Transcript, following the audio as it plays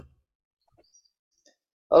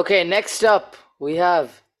Okay, next up we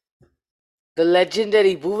have the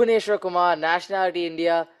legendary Bhuvaneshwar Kumar, nationality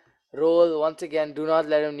India, role once again. Do not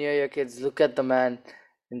let him near your kids. Look at the man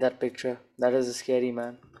in that picture. That is a scary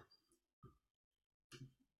man.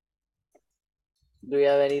 Do we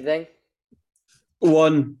have anything?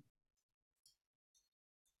 One.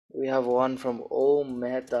 We have one from Om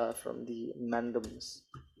Mehta from the Mandams.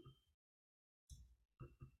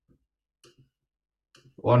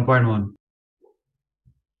 1.1.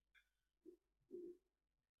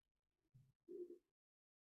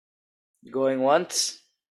 Going once.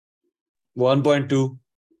 1.2.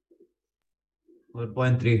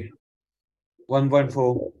 1.3.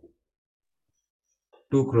 1.4.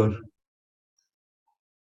 2 crore.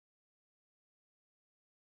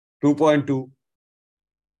 2.2.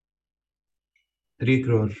 3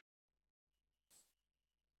 crore.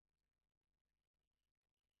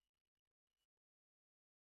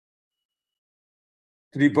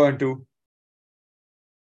 3.2.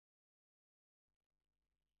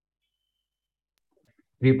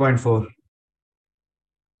 3.4.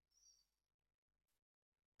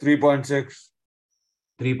 3.6.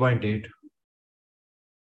 3.8.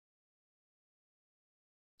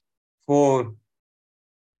 4.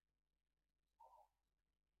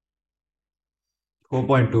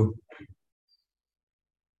 4.2.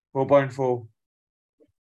 4.4.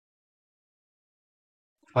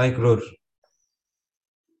 5 crore.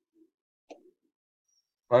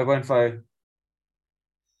 5.5.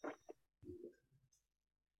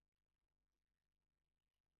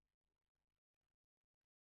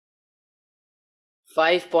 6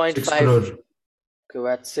 5.5. crore. Okay,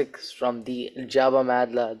 we're at 6 from the Jabba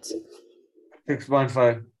Madlads.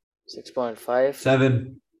 6.5. 6.5.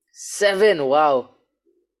 7. 7. Wow.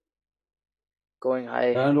 Going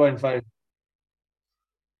high. 7.5.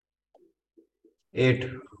 8.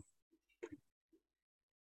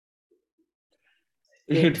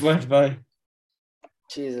 8.5.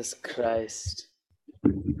 Jesus Christ.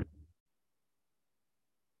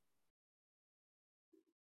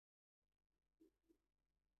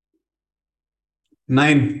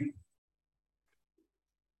 9.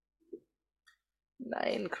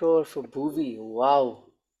 9 crore for Bhuvi. Wow.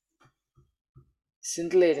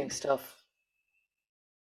 Scintillating stuff.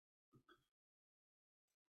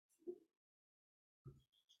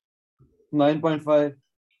 9.5.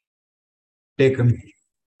 Taken.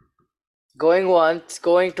 Going once,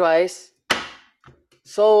 going twice.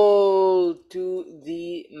 Sold to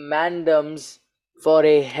the Mandams for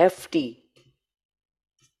a hefty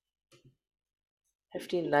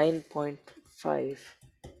 9.5.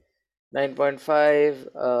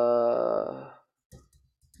 9.5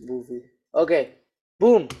 movie. Okay.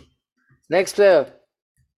 Boom. Next player.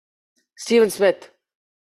 Steven Smith.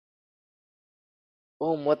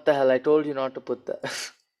 Oh, what the hell? I told you not to put that.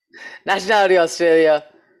 Nationality Australia.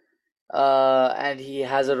 And he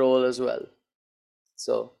has a role as well.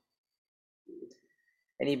 So,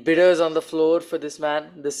 any bidders on the floor for this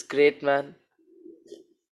man, this great man?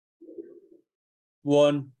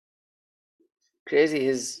 1. Crazy.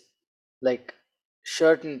 His like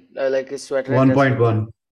shirt and like his sweater and dress 1.1.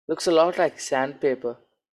 looks a lot like sandpaper.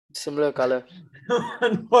 Similar color.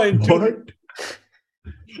 1.2.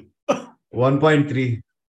 What? 1.3.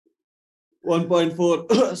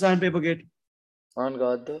 1.4. Sandpaper gate. On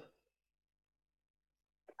God though.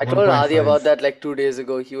 I told Adi 1.5. about that like 2 days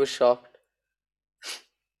ago. He was shocked.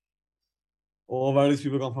 Oh, where does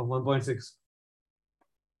people come from? 1.6.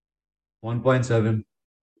 1.7.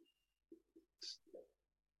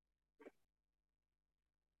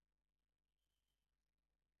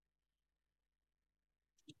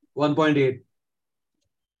 1.8.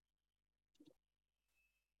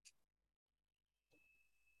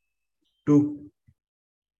 2.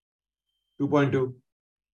 2.2.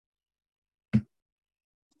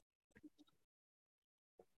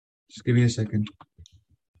 Just give me a second.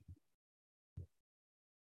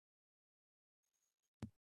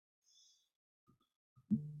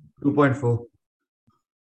 2.4.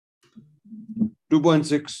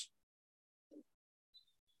 2.6.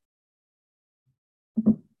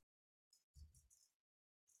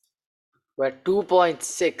 We're at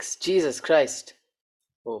 2.6. Jesus Christ.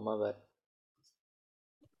 Oh my bad.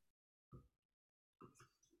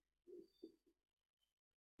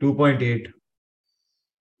 2.8.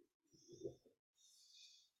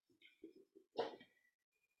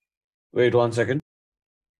 Wait 1 second.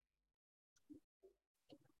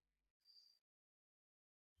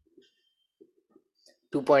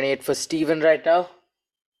 2.8 for Steven right now.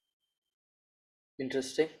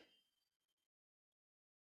 Interesting.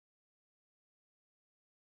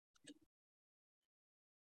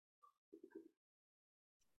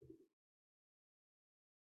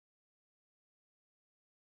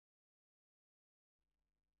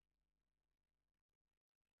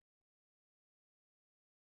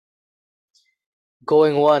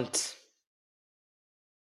 Going once.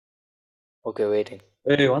 Okay, waiting.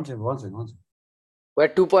 Hey, one second. We're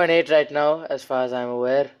at 2.8 right now, as far as I'm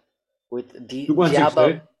aware, with the 2.6, Jabba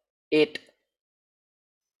right? 8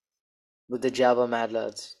 with the Jabba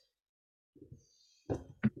Madlads.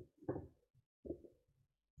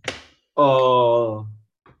 Uh,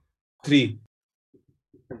 3.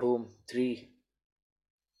 Boom, 3.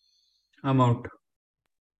 I'm out.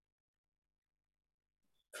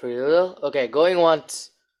 For real? Okay, going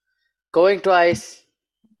once, going twice.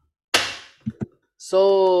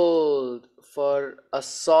 Sold for a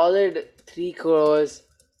solid 3 crores.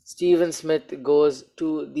 Steven Smith goes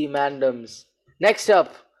to the Mandams. Next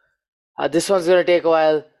up, this one's gonna take a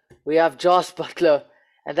while. We have Joss Butler,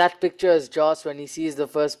 and that picture is Joss when he sees the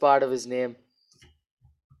first part of his name.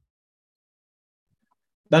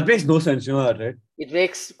 That makes no sense, you know that, right? It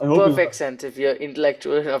makes I hope you know perfect that. sense if you're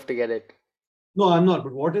intellectual enough to get it. No, I'm not,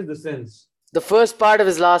 but what is the sense? The first part of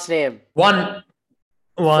his last name. One.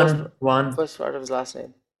 First part of his last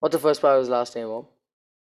name. What's the first part of his last name, Om?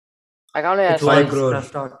 I can't It's answer. 5 one. crore. Now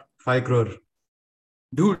start. 5 crore.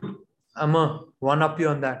 Dude, I'm a one up you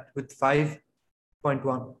on that with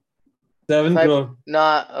 5.1. 7 Five. crore.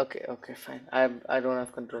 Nah. Okay, fine. I don't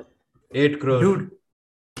have control. 8 crore. Dude,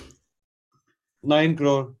 9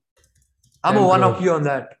 crore. I'm 10 a one crore. up you on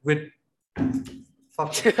that with.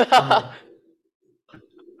 Fuck it. I'm out.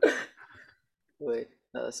 Wait,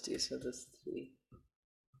 that's decent. That's 3.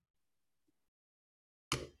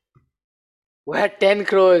 We had 10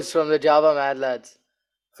 crores from the Java Madlads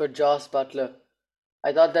for Joss Butler.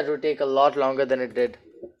 I thought that would take a lot longer than it did.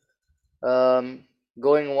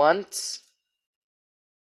 Going once,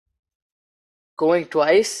 going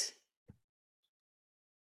twice,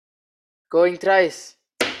 going thrice.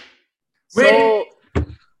 So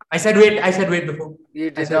I said wait before. you I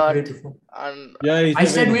did said not. wait before. Yeah, he I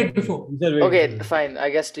said wait. wait before. He said wait. Okay, fine. I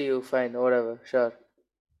guess to you, fine. Whatever. Sure.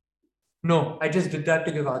 No, I just did that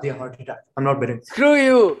to give Adi a heart attack. I'm not bidding. Screw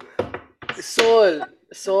you. Soul.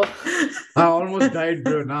 I almost died,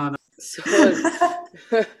 bro. Nah. Soul.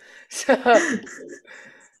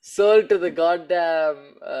 Sold to the goddamn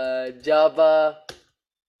Jabba.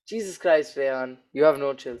 Jesus Christ, Rehan. You have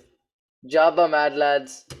no chill. Jabba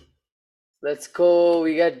Madlads. Let's go.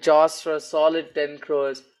 We get Joss for a solid 10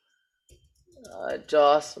 crores.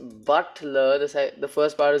 Joss Butler. The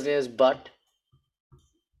first part of his name is Butt.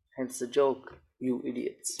 Hence the joke. You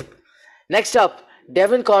idiots. Next up,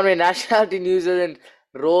 Devon Conway, nationality New Zealand,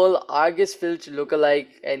 role Argus Filch lookalike,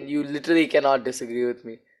 and you literally cannot disagree with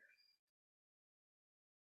me.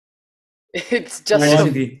 It's just I a,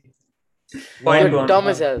 disagree. One. you're dumb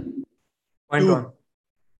as hell. Point 2. 1.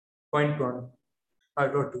 Point 1. I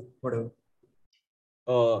wrote 2. Whatever.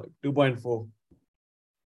 2.4.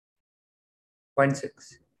 Point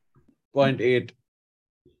 6. 0.8.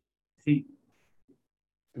 3.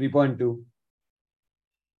 3.2.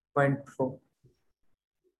 Point 4.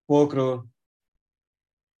 4 crore.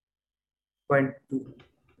 Point 2.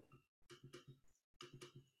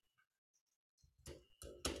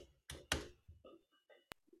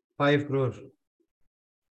 5 crore.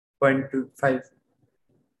 Point 2. 5.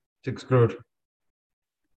 6 crore.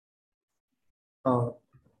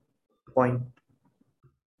 Point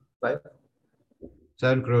 5.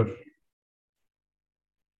 7 crore.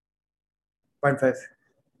 Point 5.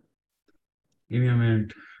 Give me a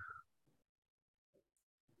minute.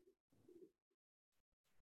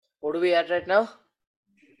 What are we at right now?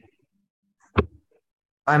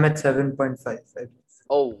 I'm at 7.5.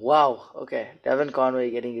 Oh, wow. Okay. Devon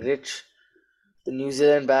Conway getting rich. The New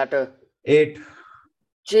Zealand batter. 8.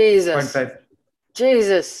 Jesus. 0.5.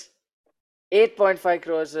 Jesus. 8.5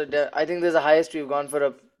 crores. I think there's the highest we've gone for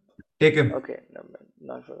a. Take him. Okay, no,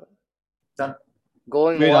 not for. Done.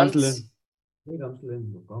 Going Wait, I'm still once. in. Wait, I'm still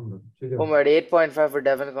in. Calm down. Chill Oh out. my god, 8.5 for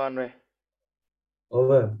Devon Conway.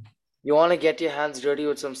 Over. You want to get your hands dirty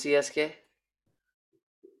with some CSK?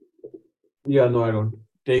 Yeah, no, I don't.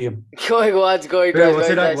 Take him. Going once, going Wait, twice, what's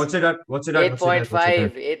going it at? twice. What's it at? What's it at? What's it at? What's it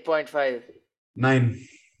at? 8.5. 8.5. 9.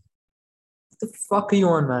 What the fuck are you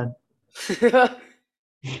on, man?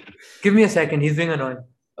 Give me a second. He's being annoying.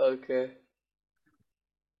 Okay.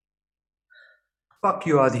 Fuck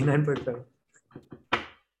you, Adi. 9.5.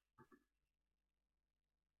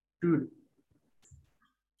 Dude.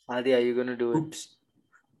 Adi, are you gonna do it? Oops.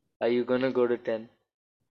 Are you gonna go to 10?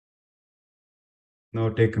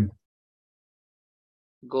 No, take him.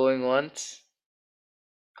 Going once,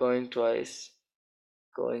 going twice,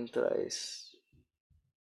 going thrice.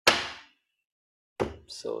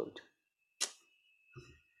 Sold.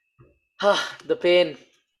 The pain.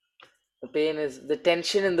 The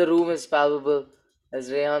tension in the room is palpable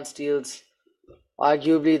as Rehan steals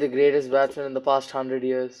Arguably the greatest batsman in the past 100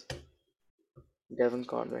 years. Devon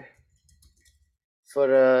Conway.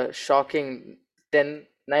 For a shocking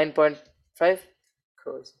 9.5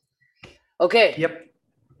 crores. Okay. Yep.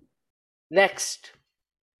 Next.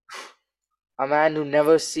 A man who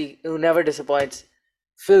never disappoints.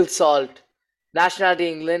 Phil Salt. Nationality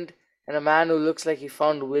England, and a man who looks like he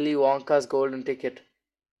found Willy Wonka's golden ticket.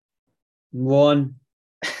 1.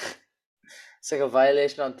 It's like a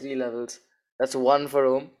violation on 3 levels. That's 1 for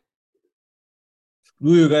Om.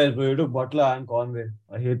 Screw you guys, bro. You took Butler and Conway.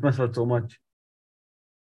 I hate myself so much.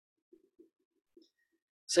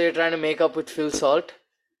 So you're trying to make up with Phil Salt?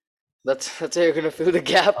 That's how you're gonna fill the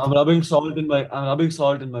gap. I'm rubbing salt in my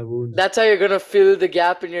wounds. That's how you're gonna fill the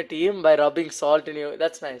gap in your team, by rubbing salt in your.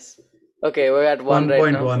 That's nice. Okay, we're at 1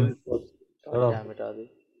 right now. 1.1. God damn it,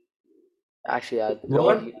 Adi. Actually, yeah,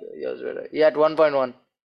 What? yours better. Yeah, at 1.1.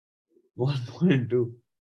 1.2.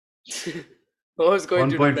 Who's going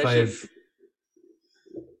to depression? 1.5.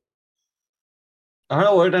 I don't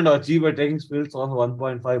know what I'm trying to achieve by taking spills off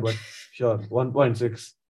 1.5, but sure,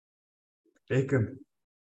 1.6. Take him.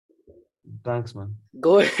 Thanks, man.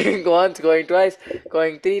 Going once, going twice,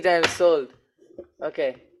 going 3 times sold.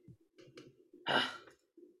 Okay.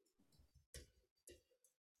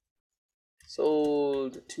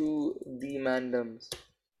 Sold to the Mandams.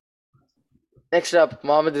 Next up,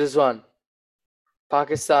 Mohammad Rizwan.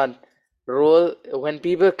 Pakistan. Roll when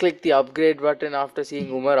people click the upgrade button after seeing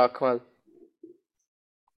Umar Akmal.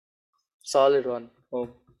 Solid one. Oh.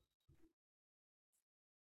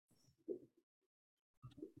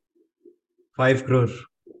 5 crore.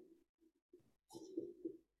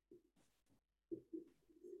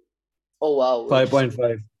 Oh wow.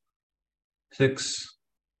 5.5. 6.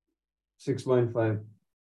 6.5.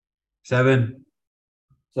 7.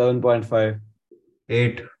 7.5.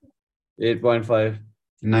 8. 8.5.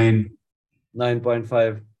 9.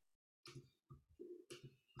 9.5.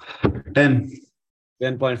 10.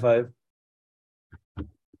 10.5.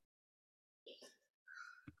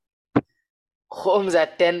 Holmes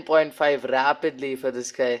at 10.5 rapidly for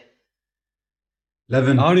this guy.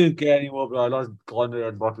 11. I don't even care anymore, bro. I lost Conway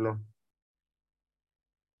at Butler.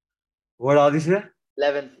 What are these here?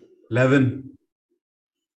 11. 11.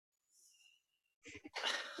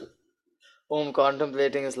 Home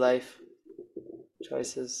contemplating his life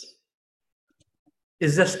choices.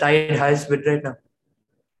 Is the tied highest bid right now?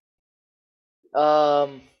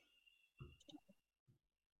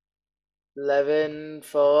 11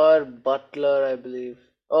 for Butler, I believe.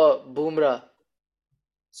 Oh, Bumrah.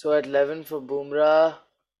 So at 11 for Bumrah.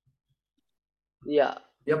 Yeah,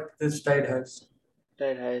 Yep, this tied highest.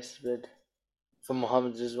 tied highest bid for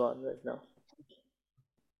Mohammad Rizwan right now.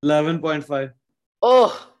 11.5.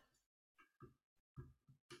 Oh!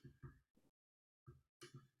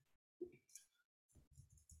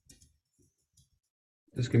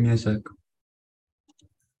 Just give me a sec.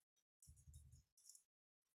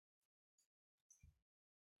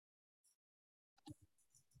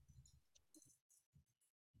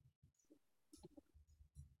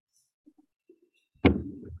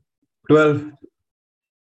 $12.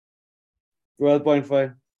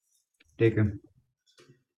 12.5. Take him.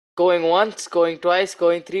 Going once, going twice,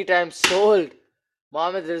 going 3 times, sold.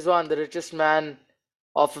 Mohammad Rizwan, the richest man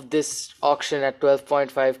off of this auction at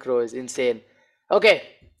 12.5 crores. Insane. Okay,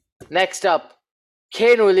 next up,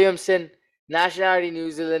 Kane Williamson, nationality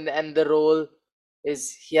New Zealand, and the role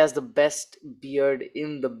is he has the best beard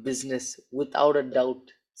in the business, without a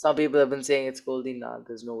doubt. Some people have been saying it's Goldie. Nah,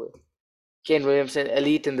 there's no way. Kane Williamson,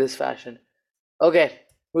 elite in this fashion. Okay,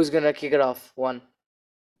 who's gonna kick it off? 1.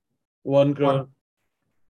 1 crore.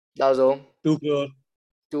 That was home. 2 crore.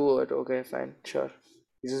 2. Okay, fine, sure.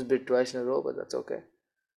 He's just bid twice in a row, but that's okay.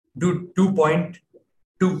 Dude,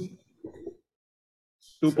 2.2.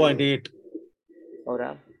 2.8. Oh,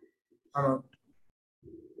 damn. I'm out.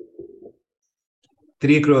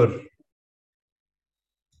 3 crore.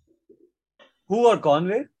 Who or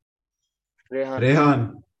Conway? Rehan.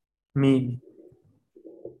 Rehan. Me.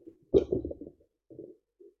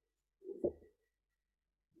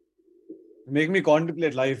 Make me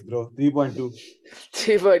contemplate life, bro. 3.2.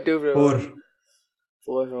 3.2, bro. 4.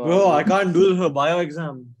 4 from Bro, I can't do this for bio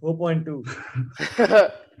exam. 4.2.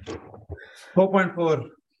 4.4.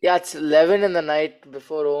 Yeah, it's 11 in the night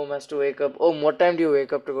before Om has to wake up. Oh, what time do you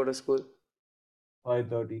wake up to go to school?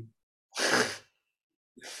 5:30.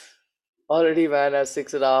 Already, man, has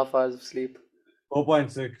 6.5 hours of sleep.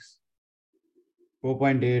 4.6.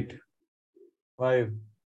 4.8. 5.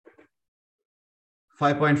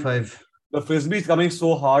 5.5. The frisbee is coming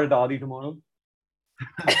so hard at Adi tomorrow.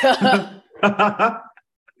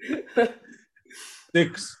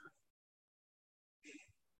 6.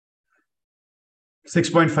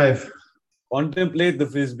 6.5. Contemplate the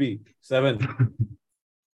frisbee. 7.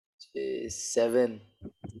 7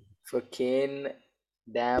 for Kane.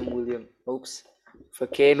 For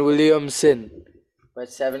Kane Williamson. But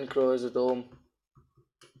 7 crores at home.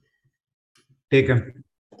 Take him.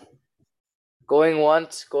 Going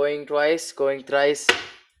once, going twice, going thrice.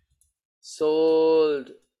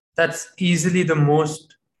 Sold. That's easily the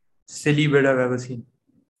most silly bid I've ever seen.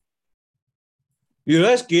 You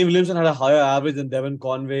realize Kane Williamson had a higher average than Devon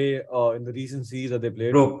Conway in the recent series that they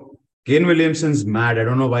played? Bro, Kane Williamson's mad. I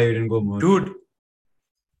don't know why you didn't go more. Dude,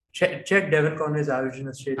 check Devon Conway's average in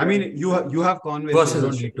Australia. I mean, you have Conway, so Versus you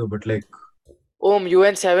don't Australia. need to, but like, You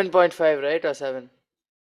went 7.5, right? Or 7?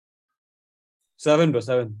 7, bro.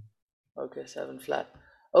 7. Okay, 7 flat.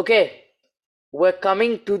 Okay, we're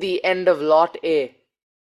coming to the end of Lot A.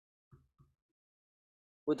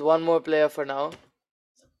 With one more player for now.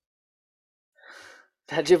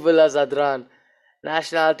 Najibullah Zadran.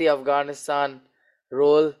 Nationality Afghanistan.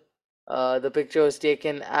 Role. The picture was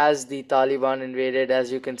taken as the Taliban invaded.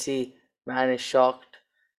 As you can see, man is shocked.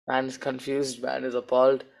 Man is confused. Man is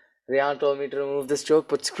appalled. Rehan told me to remove this joke,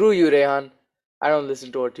 but screw you, Rehan. I don't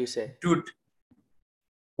listen to what you say. Dude.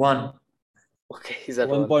 1. Okay, he's at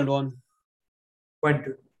 1.1.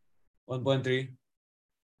 0.2. 1.3.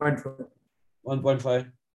 0.4.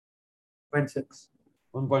 1.5. 0.6.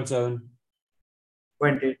 1.7.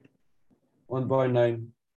 0.8. 1.9.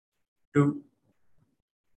 2.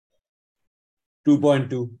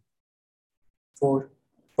 2.2. 4.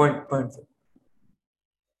 0.4.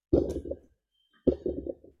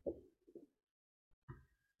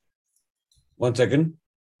 One second.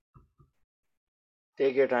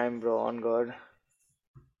 Take your time, bro. On God.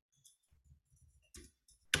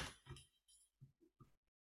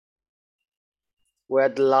 We're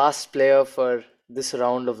the last player for this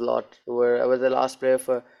round of lot. We're the last player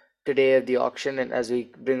for today of the auction, and as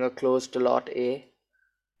we bring a close to Lot A.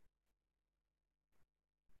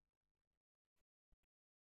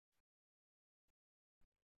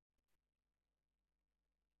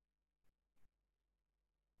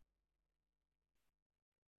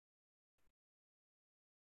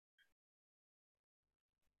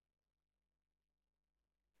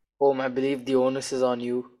 I believe the onus is on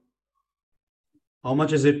you. how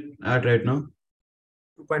much is it at right now?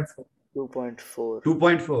 2.4. 2.4.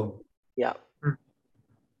 2.4. Yeah.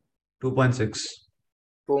 2.6.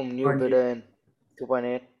 Boom, new 0.8. bidder in.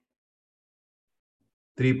 2.8.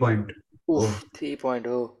 3 point. Oof,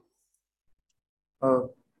 3.0.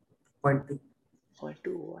 0.2. 0.2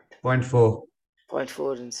 what? 0.4.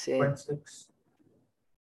 0.4 insane. 0.6.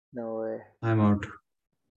 No way. I'm out.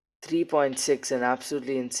 3.6, an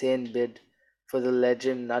absolutely insane bid for the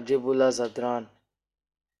legend Najibullah Zadran.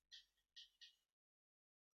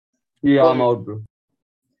 Yeah, I'm Boom. out, bro.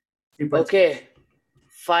 3.6. Okay,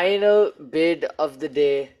 final bid of the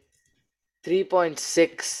day,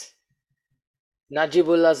 3.6.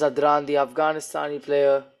 Najibullah Zadran, the Afghanistani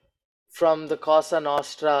player from the Cosa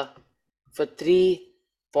Nostra, for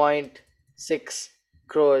 3.6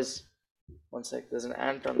 crores. One sec, there's an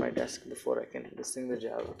ant on my desk before I can distinct the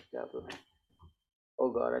Jabba.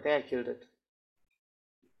 Oh god, I think I killed it.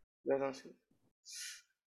 You guys don't see it?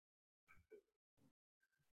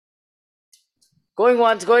 Going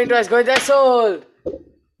once, going twice, going twice, sold!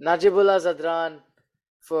 Najibullah Zadran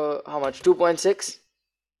for how much? 2.6?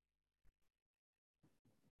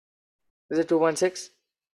 Is it 2.6?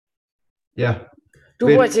 Yeah.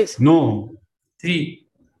 2.6. No. 3.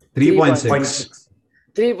 3.6.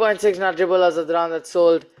 3.6 Najibullah Zadran that's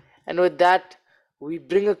sold. And with that, we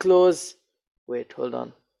bring a close. Wait, hold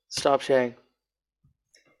on. Stop sharing.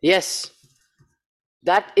 Yes,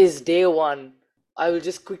 that is day one. I will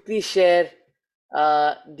just quickly share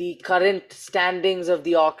the current standings of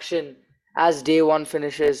the auction as day one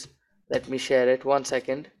finishes. Let me share it. 1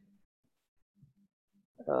 second.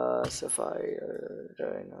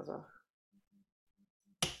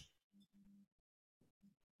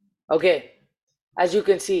 Okay, as you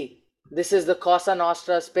can see, this is the Cosa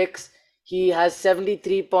Nostra's picks. He has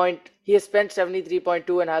he has spent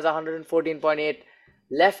 73.2 and has 114.8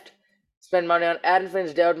 left. Spend money on Aaron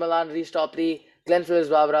Finch, David Milan, Reece Topley, Glenn Phillips,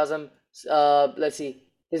 Babar Azam. Let's see.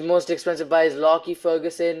 His most expensive buy is Lockie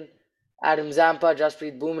Ferguson, Adam Zampa,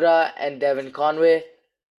 Jasprit Bumrah, and Devin Conway.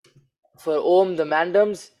 For the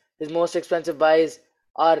Mandams, his most expensive buys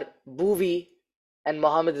are Bhuvi and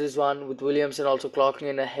Mohammad Rizwan, with Williamson also clocking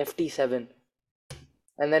in a hefty 7.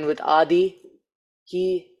 And then with Adi,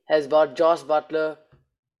 he has bought Josh Butler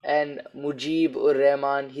and Mujib ur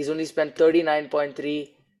Rahman. He's only spent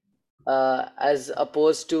 39.3 as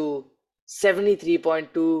opposed to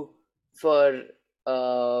 73.2 for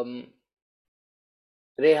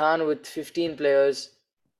Rehan with 15 players,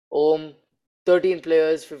 Om 13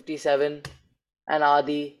 players, 57, and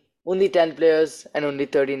Adi only 10 players and only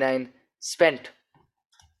 39 spent.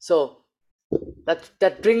 So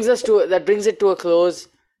that brings it to a close.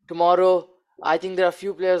 Tomorrow, I think there are a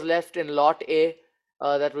few players left in Lot A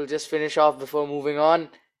that we'll just finish off before moving on.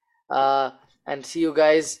 And see you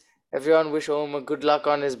guys. Everyone, wish Om a good luck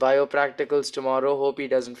on his bio practicals tomorrow. Hope he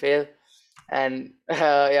doesn't fail. And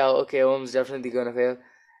yeah, okay, Om's definitely gonna fail.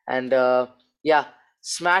 And yeah,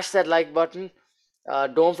 smash that like button.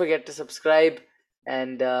 Don't forget to subscribe.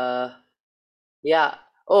 And yeah.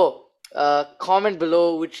 Oh, comment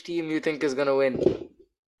below which team you think is gonna win,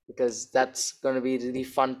 because that's gonna be really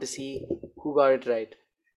fun to see who got it right.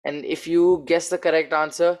 And if you guess the correct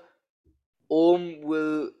answer, Om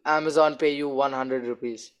will Amazon pay you 100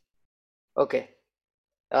 rupees. Okay.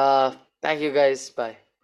 Thank you guys. Bye.